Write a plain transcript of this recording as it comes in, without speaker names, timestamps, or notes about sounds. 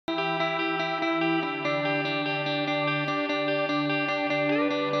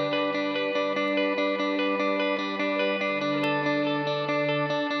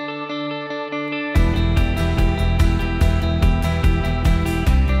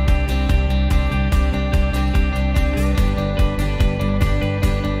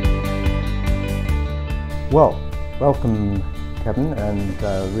Well, welcome Kevin, and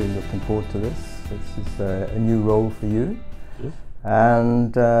really looking forward to this. This is a new role for you,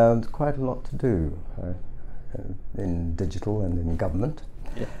 and there's quite a lot to do in digital and in government.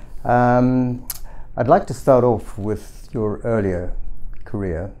 I'd like to start off with your earlier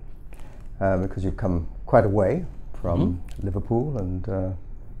career, because you've come quite a way from Liverpool and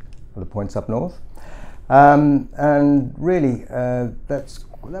other points up north, and really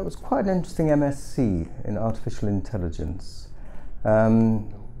that was quite an interesting MSc in artificial intelligence.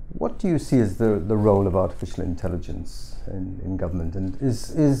 What do you see as the role of artificial intelligence in government, and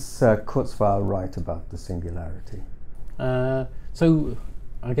is Kurzweil right about the singularity? So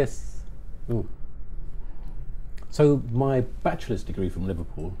I guess, so my bachelor's degree from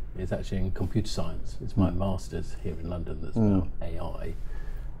Liverpool is actually in computer science. It's my master's here in London that's about AI.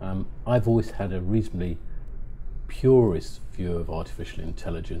 I've always had a reasonably purist view of artificial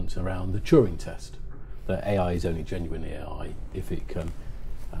intelligence around the Turing test, that AI is only genuine AI if it can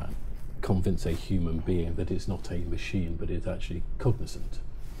convince a human being that it's not a machine but is actually cognizant.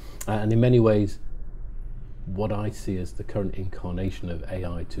 And in many ways, what I see as the current incarnation of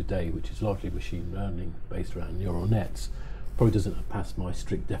AI today, which is largely machine learning based around neural nets, probably doesn't pass my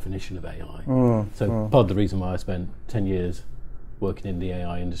strict definition of AI. So part of the reason why I spent 10 years working in the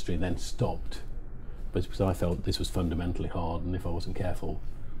AI industry and then stopped was because I felt this was fundamentally hard, and if I wasn't careful,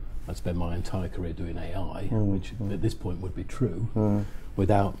 I'd spend my entire career doing AI, which at this point would be true,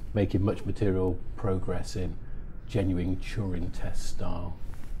 without making much material progress in genuine Turing test style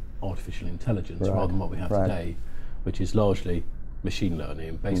artificial intelligence, rather than what we have today, which is largely machine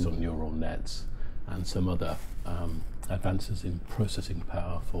learning based on neural nets and some other advances in processing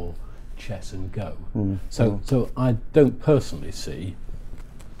power for chess and Go. So I don't personally see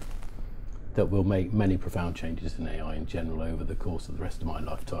that we'll make many profound changes in AI in general over the course of the rest of my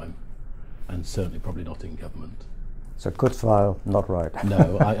lifetime, and certainly probably not in government. So Kurzweil, not right.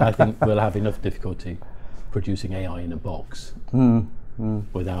 No, I think we'll have enough difficulty producing AI in a box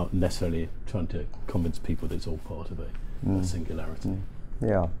without necessarily trying to convince people that it's all part of a singularity.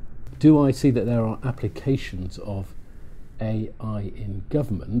 Yeah. Do I see that there are applications of AI in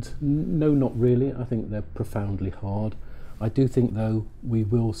government? No, not really. I think they're profoundly hard. I do think, though, we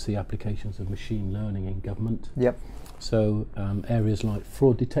will see applications of machine learning in government. So areas like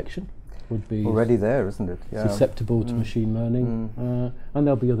fraud detection would be already there, isn't it? Yeah. Susceptible to machine learning, and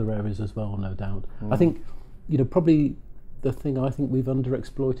there'll be other areas as well, no doubt. I think, probably the thing I think we've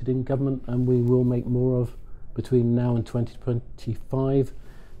underexploited in government, and we will make more of between now and 2025,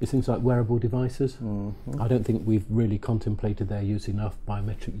 is things like wearable devices. I don't think we've really contemplated their use enough,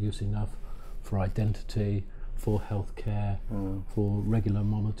 biometric use enough for identity, for healthcare, for regular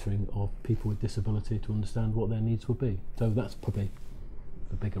monitoring of people with disability to understand what their needs will be. So that's probably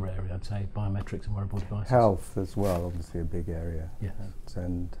the bigger area, I'd say, biometrics and wearable devices. Health as well, obviously a big area. Yes.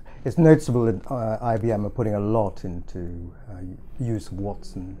 And it's noticeable that IBM are putting a lot into use of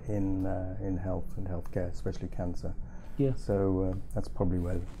Watson in health and healthcare, especially cancer. Yeah. So that's probably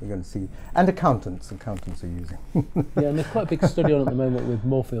where we're going to see. And accountants are using. Yeah, and there's quite a big study on at the moment with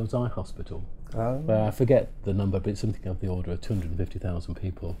Moorfields Eye Hospital, where I forget the number, but it's something of the order of 250,000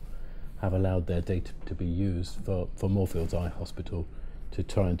 people have allowed their data to be used for Moorfields Eye Hospital to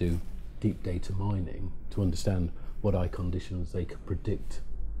try and do deep data mining to understand what eye conditions they could predict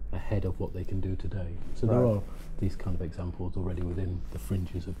ahead of what they can do today. So there are these kind of examples already within the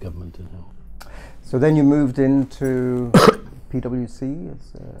fringes of government and health. So then you moved into PwC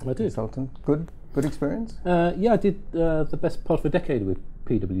as a consultant. Good experience? Yeah, I did the best part of a decade with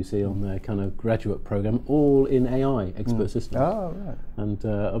PwC on their kind of graduate program, all in AI, expert systems. Oh, right.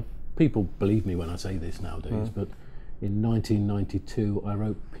 And people believe me when I say this nowadays, but in 1992 I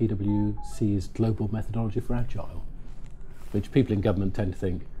wrote PwC's Global Methodology for Agile, which people in government tend to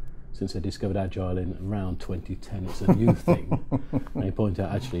think, since they discovered Agile in around 2010, it's a new thing. And they point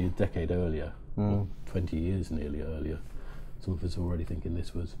out actually a decade earlier, or 20 years nearly earlier, some of us are already thinking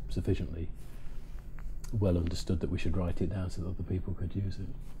this was sufficiently well understood that we should write it down so that other people could use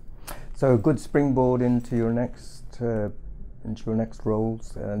it. So a good springboard into your next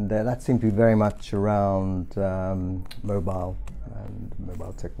roles, and that seemed to be very much around mobile and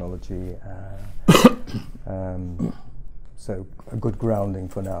mobile technology. So a good grounding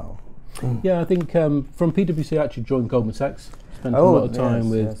for now. Yeah, I think from PwC I actually joined Goldman Sachs. Spent a lot of time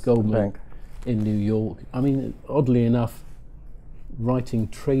with Goldman in New York. I mean, oddly enough, writing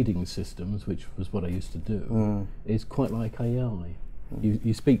trading systems, which was what I used to do, is quite like AI.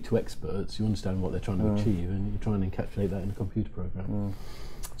 You speak to experts, you understand what they're trying to achieve, and you try and encapsulate that in a computer program.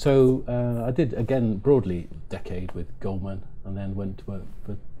 So I did, again, broadly, a decade with Goldman, and then went to work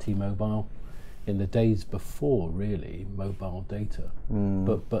for T-Mobile in the days before really mobile data.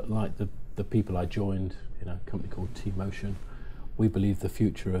 But like the people I joined in a company called T-Motion, we believe the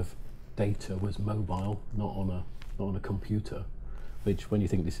future of data was mobile, not on a computer, which when you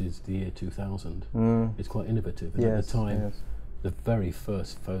think this is the year 2000, is quite innovative. And at the time, the very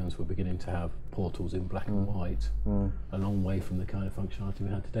first phones were beginning to have portals in black and white, a long way from the kind of functionality we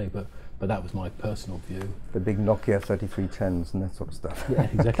had today. But that was my personal view. The big Nokia 3310s and that sort of stuff. Yeah,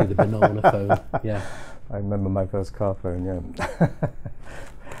 exactly, the banana phone. Yeah, I remember my first car phone.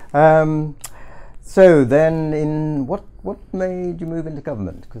 Yeah. So then, in what made you move into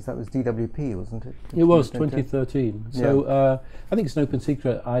government? Because that was DWP, wasn't it? It was 2013. So I think it's an open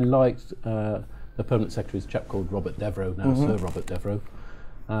secret. I liked the permanent secretary is a chap called Robert Devereux, now Sir Robert Devereux,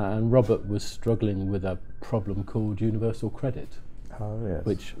 and Robert was struggling with a problem called universal credit,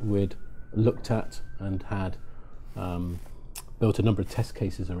 which we'd looked at and had built a number of test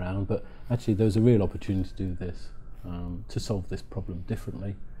cases around, but actually there was a real opportunity to do this, to solve this problem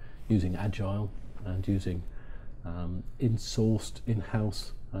differently, using agile and using in-sourced,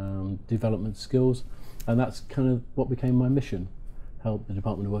 in-house development skills, and that's kind of what became my mission. Help the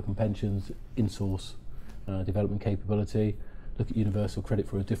Department of Work and Pensions in-source development capability, look at universal credit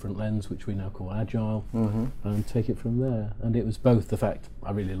through a different lens, which we now call agile, and take it from there. And it was both the fact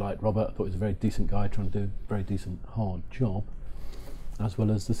I really liked Robert, I thought he was a very decent guy trying to do a very decent hard job, as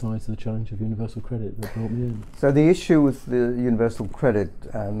well as the size of the challenge of universal credit that brought me in. So the issue with the universal credit,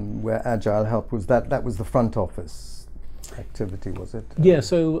 where agile help was that was the front office activity, was it? Yeah,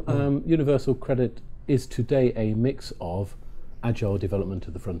 so universal credit is today a mix of agile development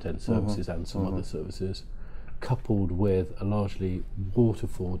of the front-end services and some other services, coupled with a largely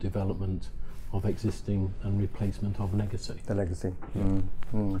waterfall development of existing and replacement of legacy. The legacy.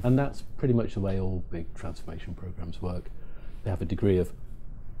 And that's pretty much the way all big transformation programs work. They have a degree of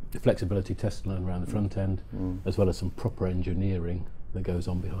flexibility, test and learn around the front end, as well as some proper engineering that goes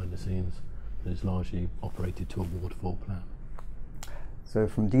on behind the scenes that is largely operated to a waterfall plan. So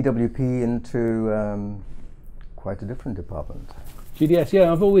from DWP into quite a different department. GDS,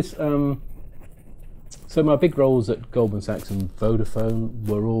 yeah, I've always, so my big roles at Goldman Sachs and Vodafone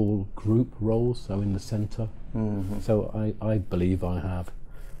were all group roles, so in the centre. So I believe I have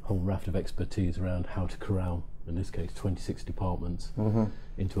a whole raft of expertise around how to corral, in this case, 26 departments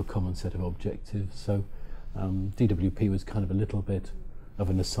into a common set of objectives. So DWP was kind of a little bit of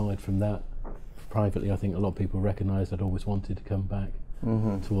an aside from that. Privately, I think a lot of people recognised I'd always wanted to come back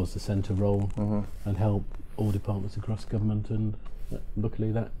towards the centre role and help all departments across government, and luckily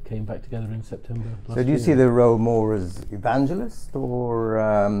that came back together in September last So do you year. see the role more as evangelist or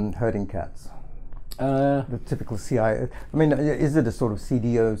herding cats? The typical CIO. I mean, is it a sort of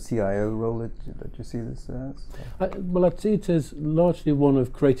CDO, CIO role that you see this as? Well, I'd see it as largely one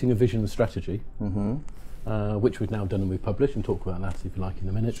of creating a vision and strategy, which we've now done and we've published, and talk about that if you like in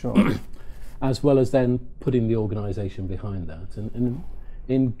a minute. Sure. As well as then putting the organisation behind that. And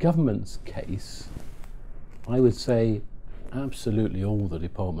in government's case, I would say absolutely all the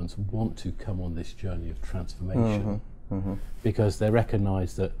departments want to come on this journey of transformation because they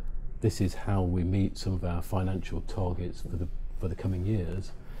recognise that this is how we meet some of our financial targets for the coming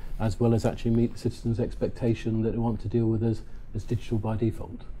years, as well as actually meet the citizens' expectation that they want to deal with us as digital by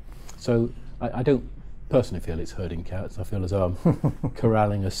default. So I don't personally feel it's herding cats. I feel as though I'm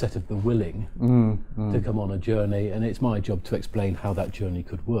corralling a set of the willing to come on a journey, and it's my job to explain how that journey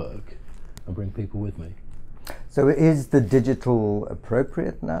could work and bring people with me. So is the digital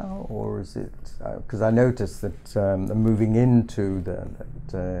appropriate now, or is it, because I noticed that moving into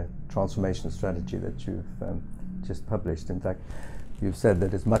the transformation strategy that you've just published, in fact, you've said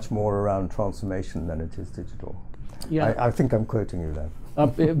that it's much more around transformation than it is digital. Yeah. I think I'm quoting you then.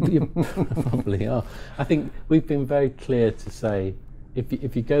 You probably are. I think we've been very clear to say,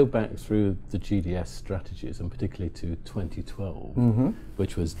 if you go back through the GDS strategies, and particularly to 2012,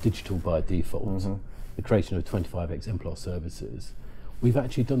 which was digital by default, the creation of 25 exemplar services, we've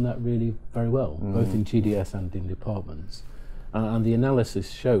actually done that really very well, both in GDS and in departments. And the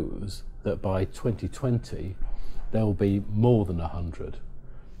analysis shows that by 2020, there will be more than 100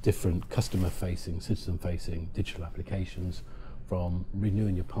 different customer-facing, citizen-facing digital applications, from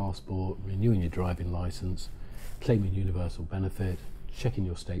renewing your passport, renewing your driving licence, claiming universal benefit, checking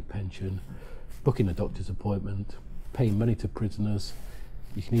your state pension, booking a doctor's appointment, paying money to prisoners.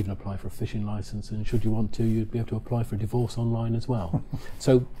 You can even apply for a fishing licence, and should you want to, you'd be able to apply for a divorce online as well.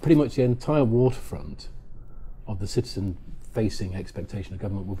 So pretty much the entire waterfront of the citizen-facing expectation of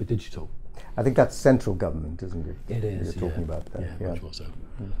government will be digital. I think that's central government, isn't it? It is, You're talking about that. Yeah, much more so.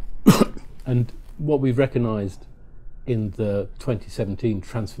 And what we've recognised in the 2017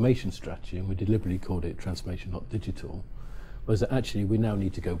 transformation strategy, and we deliberately called it transformation, not digital, was that actually we now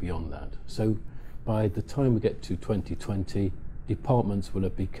need to go beyond that. So by the time we get to 2020, departments will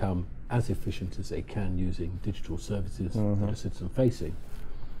have become as efficient as they can using digital services that are citizen facing.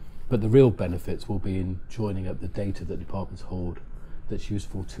 But the real benefits will be in joining up the data that departments hold that's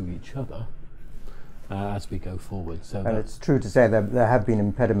useful to each other as we go forward. So and it's true to say that there have been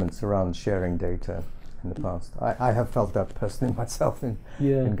impediments around sharing data in the past. I have felt that personally myself in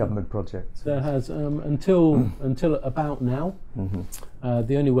government projects. There has, until about now,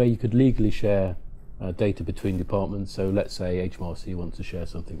 the only way you could legally share data between departments, so let's say HMRC wants to share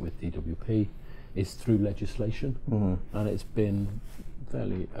something with DWP, is through legislation, and it's been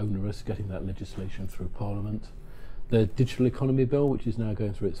fairly onerous getting that legislation through Parliament. The Digital Economy Bill, which is now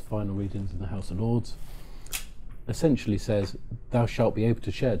going through its final readings in the House of Lords, essentially says thou shalt be able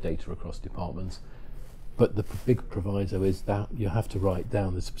to share data across departments, but the big proviso is that you have to write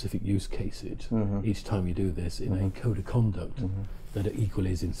down the specific use cases each time you do this in a code of conduct that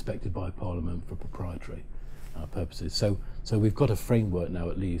equally is inspected by Parliament for proprietary purposes. So we've got a framework now,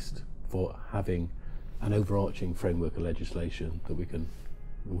 at least, for having an overarching framework of legislation that we can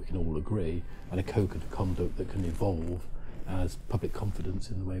all agree, and a code of conduct that can evolve as public confidence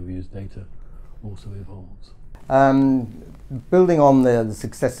in the way we use data also evolves. Building on the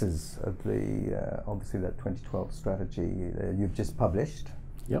successes of the obviously that 2012 strategy you've just published,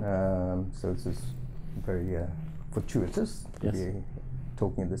 so this is very fortuitous to be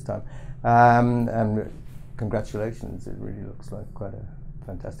talking at this time, and congratulations, it really looks like quite a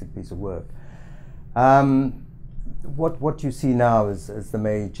fantastic piece of work. What do you see now as the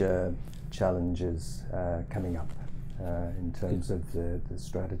major challenges coming up in terms of the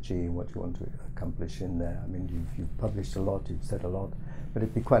strategy and what you want to accomplish in there? I mean, you've published a lot, you've said a lot, but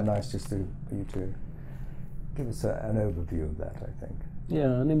it'd be quite nice just for you to give us an overview of that, I think. Yeah,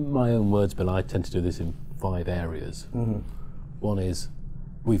 and in my own words, Bill, I tend to do this in 5 areas. One is,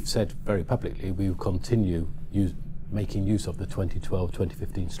 we've said very publicly, we will continue making use of the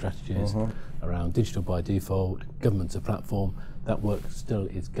 2012-2015 strategies around digital by default, government's a platform. That work still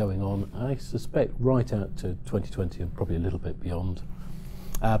is going on, I suspect, right out to 2020 and probably a little bit beyond.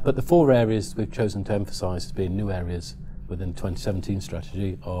 But the 4 areas we've chosen to emphasise as being new areas within 2017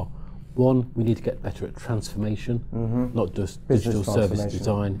 strategy are: 1, we need to get better at transformation, not just digital service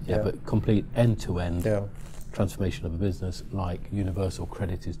design, but complete end-to-end transformation of a business, like universal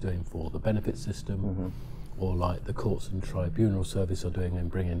credit is doing for the benefit system, or like the courts and tribunal service are doing in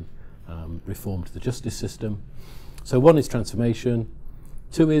bringing reform to the justice system. So 1 is transformation.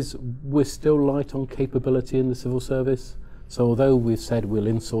 2 is we're still light on capability in the civil service. So although we've said we'll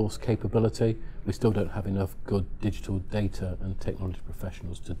insource capability, we still don't have enough good digital data and technology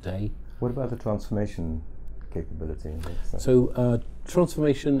professionals today. What about the transformation capability? So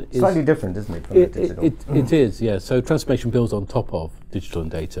transformation is slightly different, isn't it, from the digital? It is, yeah. So transformation builds on top of digital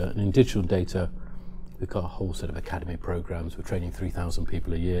and data. And in digital data, we've got a whole set of academy programs. We're training 3,000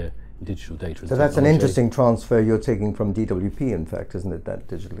 people a year in digital data. So that's an interesting transfer you're taking from DWP, in fact, isn't it, that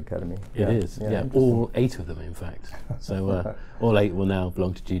digital academy? It is, yeah. All 8 of them, in fact. So all 8 will now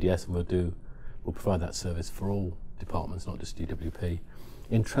belong to GDS, and we'll provide that service for all departments, not just DWP.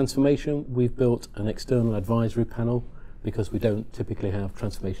 In transformation, we've built an external advisory panel because we don't typically have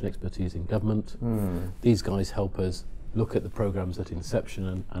transformation expertise in government. These guys help us look at the programs at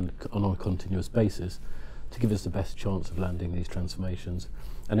inception and on a continuous basis to give us the best chance of landing these transformations.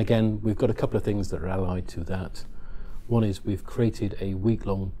 And again, we've got a couple of things that are allied to that. One is we've created a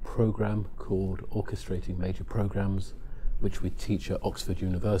week-long program called Orchestrating Major Programs, which we teach at Oxford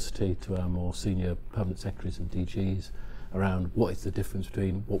University to our more senior permanent secretaries and DGs around what is the difference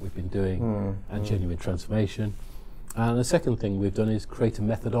between what we've been doing and genuine transformation. And the second thing we've done is create a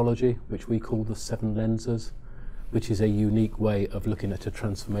methodology which we call the 7 lenses, which is a unique way of looking at a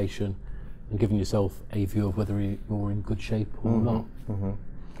transformation and giving yourself a view of whether you're in good shape or not.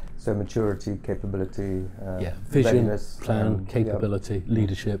 So maturity, capability, vision, readiness, plan, capability,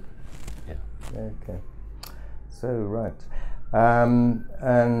 leadership. Okay. So right,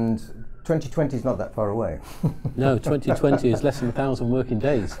 and 2020 is not that far away. No, 2020 is less than 1,000 working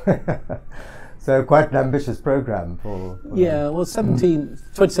days. So quite an ambitious program for well,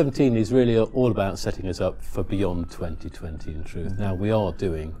 2017 is really all about setting us up for beyond 2020 in truth. Now we are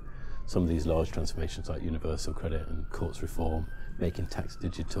doing some of these large transformations like universal credit and courts reform, making tax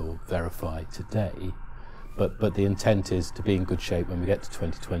digital, verify today, but the intent is to be in good shape when we get to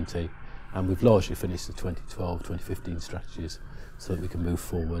 2020, and we've largely finished the 2012, 2015 strategies so that we can move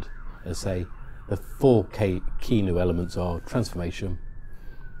forward. As I say, the 4 key new elements are transformation,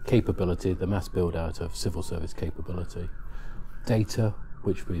 capability, the mass build out of civil service capability, data,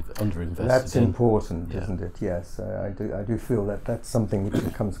 which we've underinvested That's in. important, isn't it? Yes, I do feel that that's something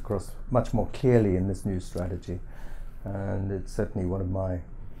which comes across much more clearly in this new strategy, and it's certainly one of my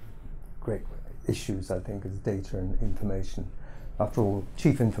great issues, I think, is data and information. After all,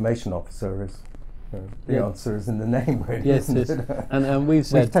 Chief Information Officer is, the answer is in the name, really, yes, isn't it? And we've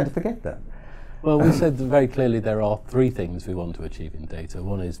said... We tend to forget that. Well, we said very clearly there are three things we want to achieve in data.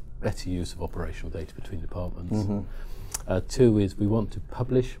 One is better use of operational data between departments. Mm-hmm. Two is we want to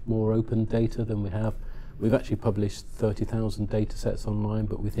publish more open data than we have. We've actually published 30,000 data sets online,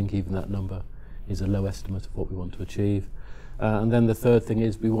 but we think even that number is a low estimate of what we want to achieve. And then the third thing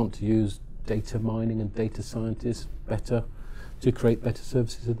is we want to use data mining and data scientists better to create better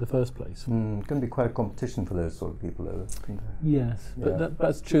services in the first place. It's going to be quite a competition for those sort of people, though. Yes, but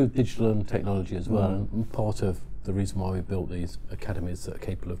that's true of digital and technology as well. And part of the reason why we built these academies that are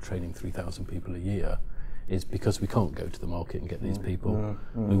capable of training 3,000 people a year is because we can't go to the market and get these people.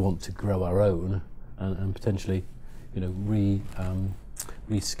 We want to grow our own and potentially,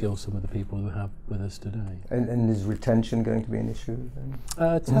 reskill some of the people who have with us today. And is retention going to be an issue then?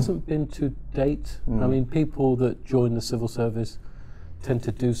 It hasn't been to date. I mean, people that join the civil service tend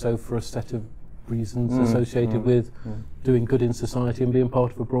to do so for a set of reasons associated with doing good in society and being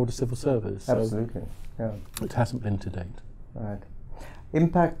part of a broader civil service. Absolutely, yeah. It hasn't been to date. Right.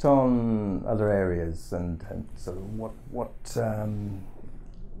 Impact on other areas and sort of what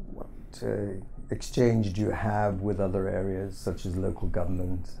exchange do you have with other areas such as local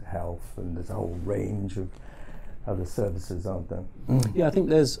government, health, and there's a whole range of other services, aren't there? Yeah, I think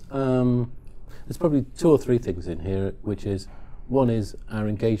there's probably two or three things in here, which is, one is our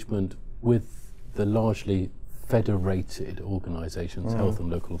engagement with the largely federated organisations, health and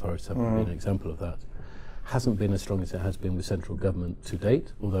local authorities have been an example of that. Hasn't been as strong as it has been with central government to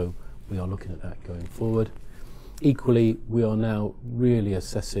date, although we are looking at that going forward. Equally, we are now really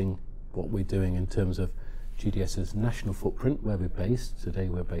assessing what we're doing in terms of GDS's national footprint, where we're based. Today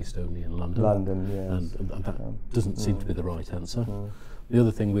we're based only in London. London, yes. And that doesn't seem to be the right answer. The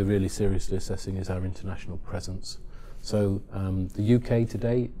other thing we're really seriously assessing is our international presence. So the UK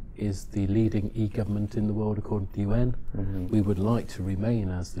today is the leading e-government in the world according to the UN. We would like to remain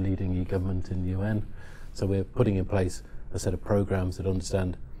as the leading e-government in the UN. So we're putting in place a set of programs that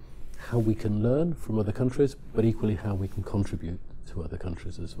understand how we can learn from other countries, but equally how we can contribute to other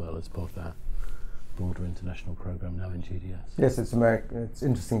countries as well as part of that broader international program now in GDS. Yes, it's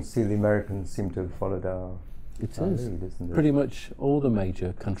interesting to see the Americans seem to have followed our lead, isn't it? Pretty much all the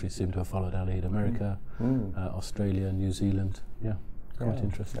major countries seem to have followed our lead. America, Australia, New Zealand. Yeah, quite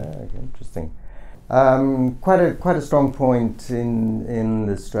interesting. Yeah, interesting. Quite a strong point in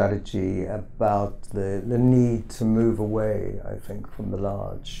the strategy about the need to move away, I think, from the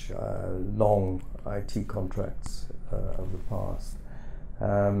large, long IT contracts of the past.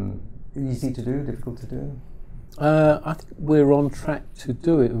 Easy to do, difficult to do? I think we're on track to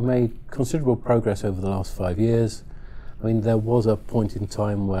do it. We've made considerable progress over the last 5 years. I mean, there was a point in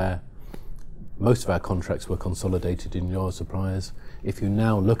time where most of our contracts were consolidated in your suppliers. If you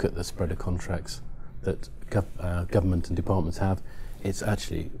now look at the spread of contracts that government and departments have, it's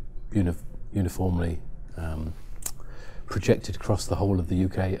actually uniformly projected across the whole of the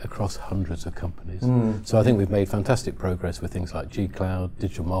UK, across hundreds of companies. So I think we've made fantastic progress with things like G-Cloud,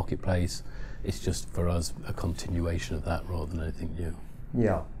 Digital Marketplace. It's just for us a continuation of that rather than anything new.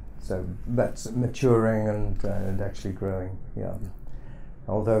 Yeah, so that's maturing and actually growing, yeah.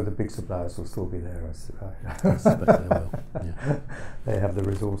 Although the big suppliers will still be there, I suppose. I suspect they will, yeah. They have the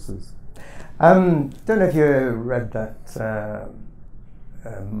resources. Don't know if you read that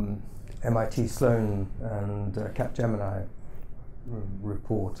MIT Sloan and Capgemini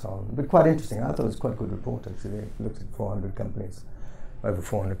report on, but quite interesting. I thought it was quite a good report actually. They looked at 400 companies, over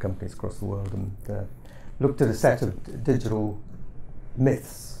 400 companies across the world, and looked at a set of digital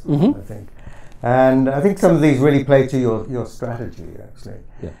myths, I think. And I think some of these really play to your strategy actually.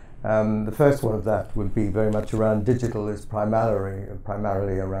 Yeah. The first one of that would be very much around digital is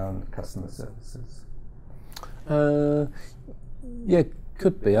primarily around customer services. Yeah,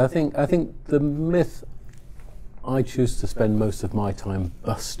 could be. I think the myth I choose to spend most of my time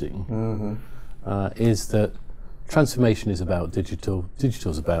busting is that transformation is about digital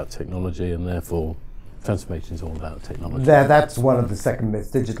is about technology, and therefore transformation is all about technology. That's one of the second myths.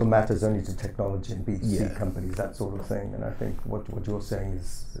 Digital matters only to technology and B2C companies, that sort of thing. And I think what you're saying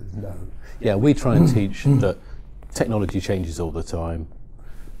is no. Yeah, we try and teach that technology changes all the time.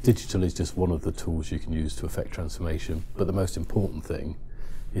 Digital is just one of the tools you can use to affect transformation. But the most important thing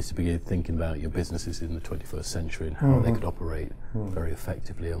is to begin thinking about your businesses in the 21st century and how they could operate very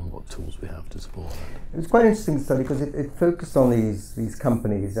effectively, and what tools we have to support that. It was quite an interesting study because it focused on these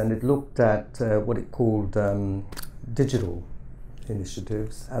companies, and it looked at what it called digital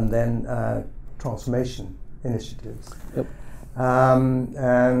initiatives and then transformation initiatives. Yep.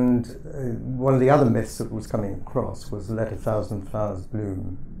 And one of the other myths that was coming across was let 1,000 flowers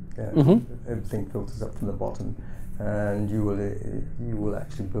bloom. Everything filters up from the bottom, and you will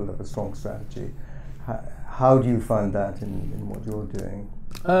actually build up a strong strategy. How do you find that in what you're doing?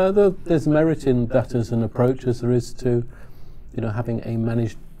 There's merit in that as an approach, as there is to, having a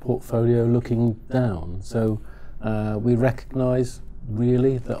managed portfolio looking down. So we recognise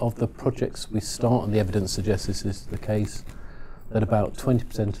really that of the projects we start, and the evidence suggests this is the case, that about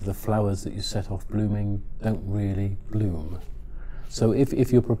 20% of the flowers that you set off blooming don't really bloom. So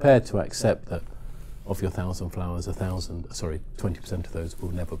if you're prepared to accept that of your 1,000 flowers, 20% of those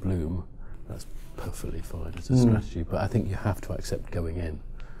will never bloom, that's perfectly fine as a strategy. But I think you have to accept going in.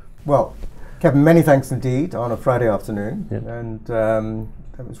 Well, Kevin, many thanks indeed on a Friday afternoon, Yep. and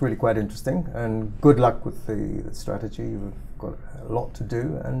that was really quite interesting. And good luck with the strategy. You've got a lot to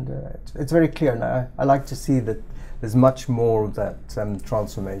do, and it's very clear now. I like to see that there's much more of that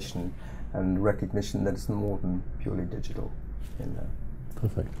transformation and recognition that it's more than purely digital in there.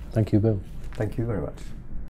 Perfect. Thank you, Bill. Thank you very much.